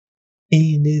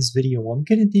In this video, I'm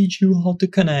gonna teach you how to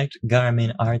connect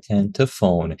Garmin R10 to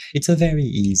phone. It's a very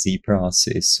easy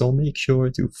process, so make sure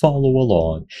to follow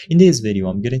along. In this video,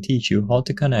 I'm gonna teach you how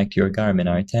to connect your Garmin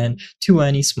R10 to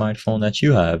any smartphone that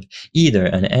you have, either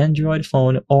an Android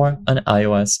phone or an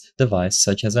iOS device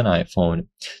such as an iPhone.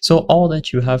 So all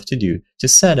that you have to do to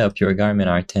set up your Garmin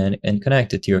R10 and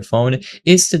connect it to your phone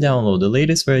is to download the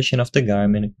latest version of the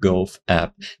Garmin Golf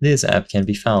app. This app can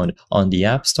be found on the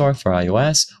App Store for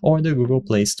iOS or the Google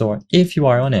Play Store if you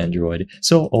are on Android.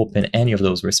 So open any of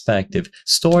those respective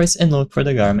stores and look for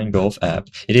the Garmin Golf app.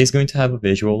 It is going to have a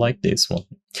visual like this one.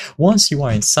 Once you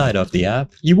are inside of the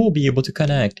app, you will be able to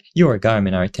connect your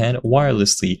Garmin R10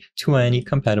 wirelessly to any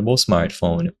compatible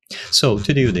smartphone. So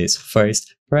to do this,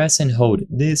 first press and hold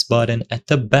this button at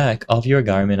the back of your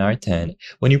Garmin R10.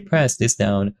 When you press this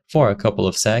down for a couple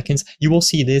of seconds, you will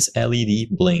see this LED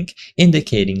blink,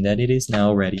 indicating that it is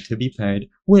now ready to be paired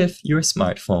with your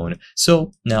smartphone.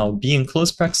 So now be in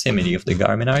close proximity of the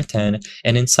Garmin R10,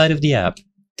 and inside of the app,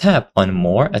 tap on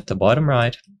More at the bottom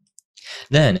right.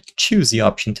 Then choose the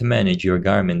option to manage your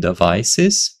Garmin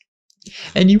devices,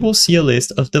 and you will see a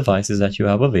list of devices that you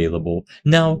have available.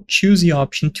 Now choose the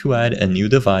option to add a new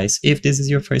device if this is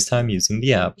your first time using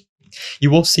the app.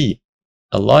 You will see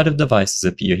a lot of devices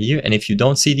appear here, and if you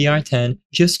don't see the R10,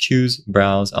 just choose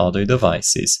Browse Other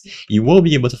Devices. You will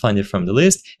be able to find it from the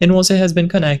list, and once it has been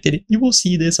connected, you will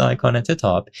see this icon at the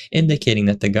top, indicating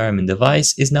that the Garmin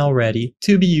device is now ready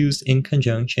to be used in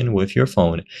conjunction with your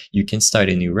phone. You can start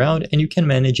a new round, and you can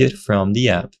manage it from the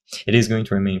app. It is going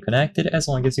to remain connected as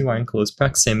long as you are in close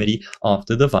proximity of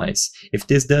the device. If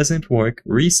this doesn't work,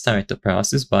 restart the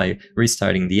process by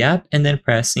restarting the app and then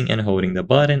pressing and holding the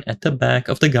button at the back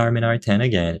of the Garmin R10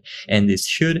 again, and this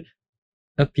should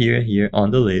appear here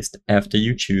on the list after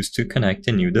you choose to connect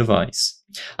a new device.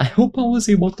 I hope I was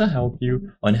able to help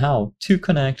you on how to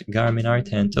connect Garmin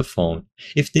R10 to phone.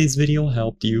 If this video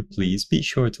helped you, please be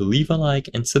sure to leave a like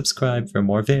and subscribe for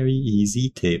more very easy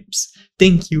tips.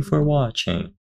 Thank you for watching.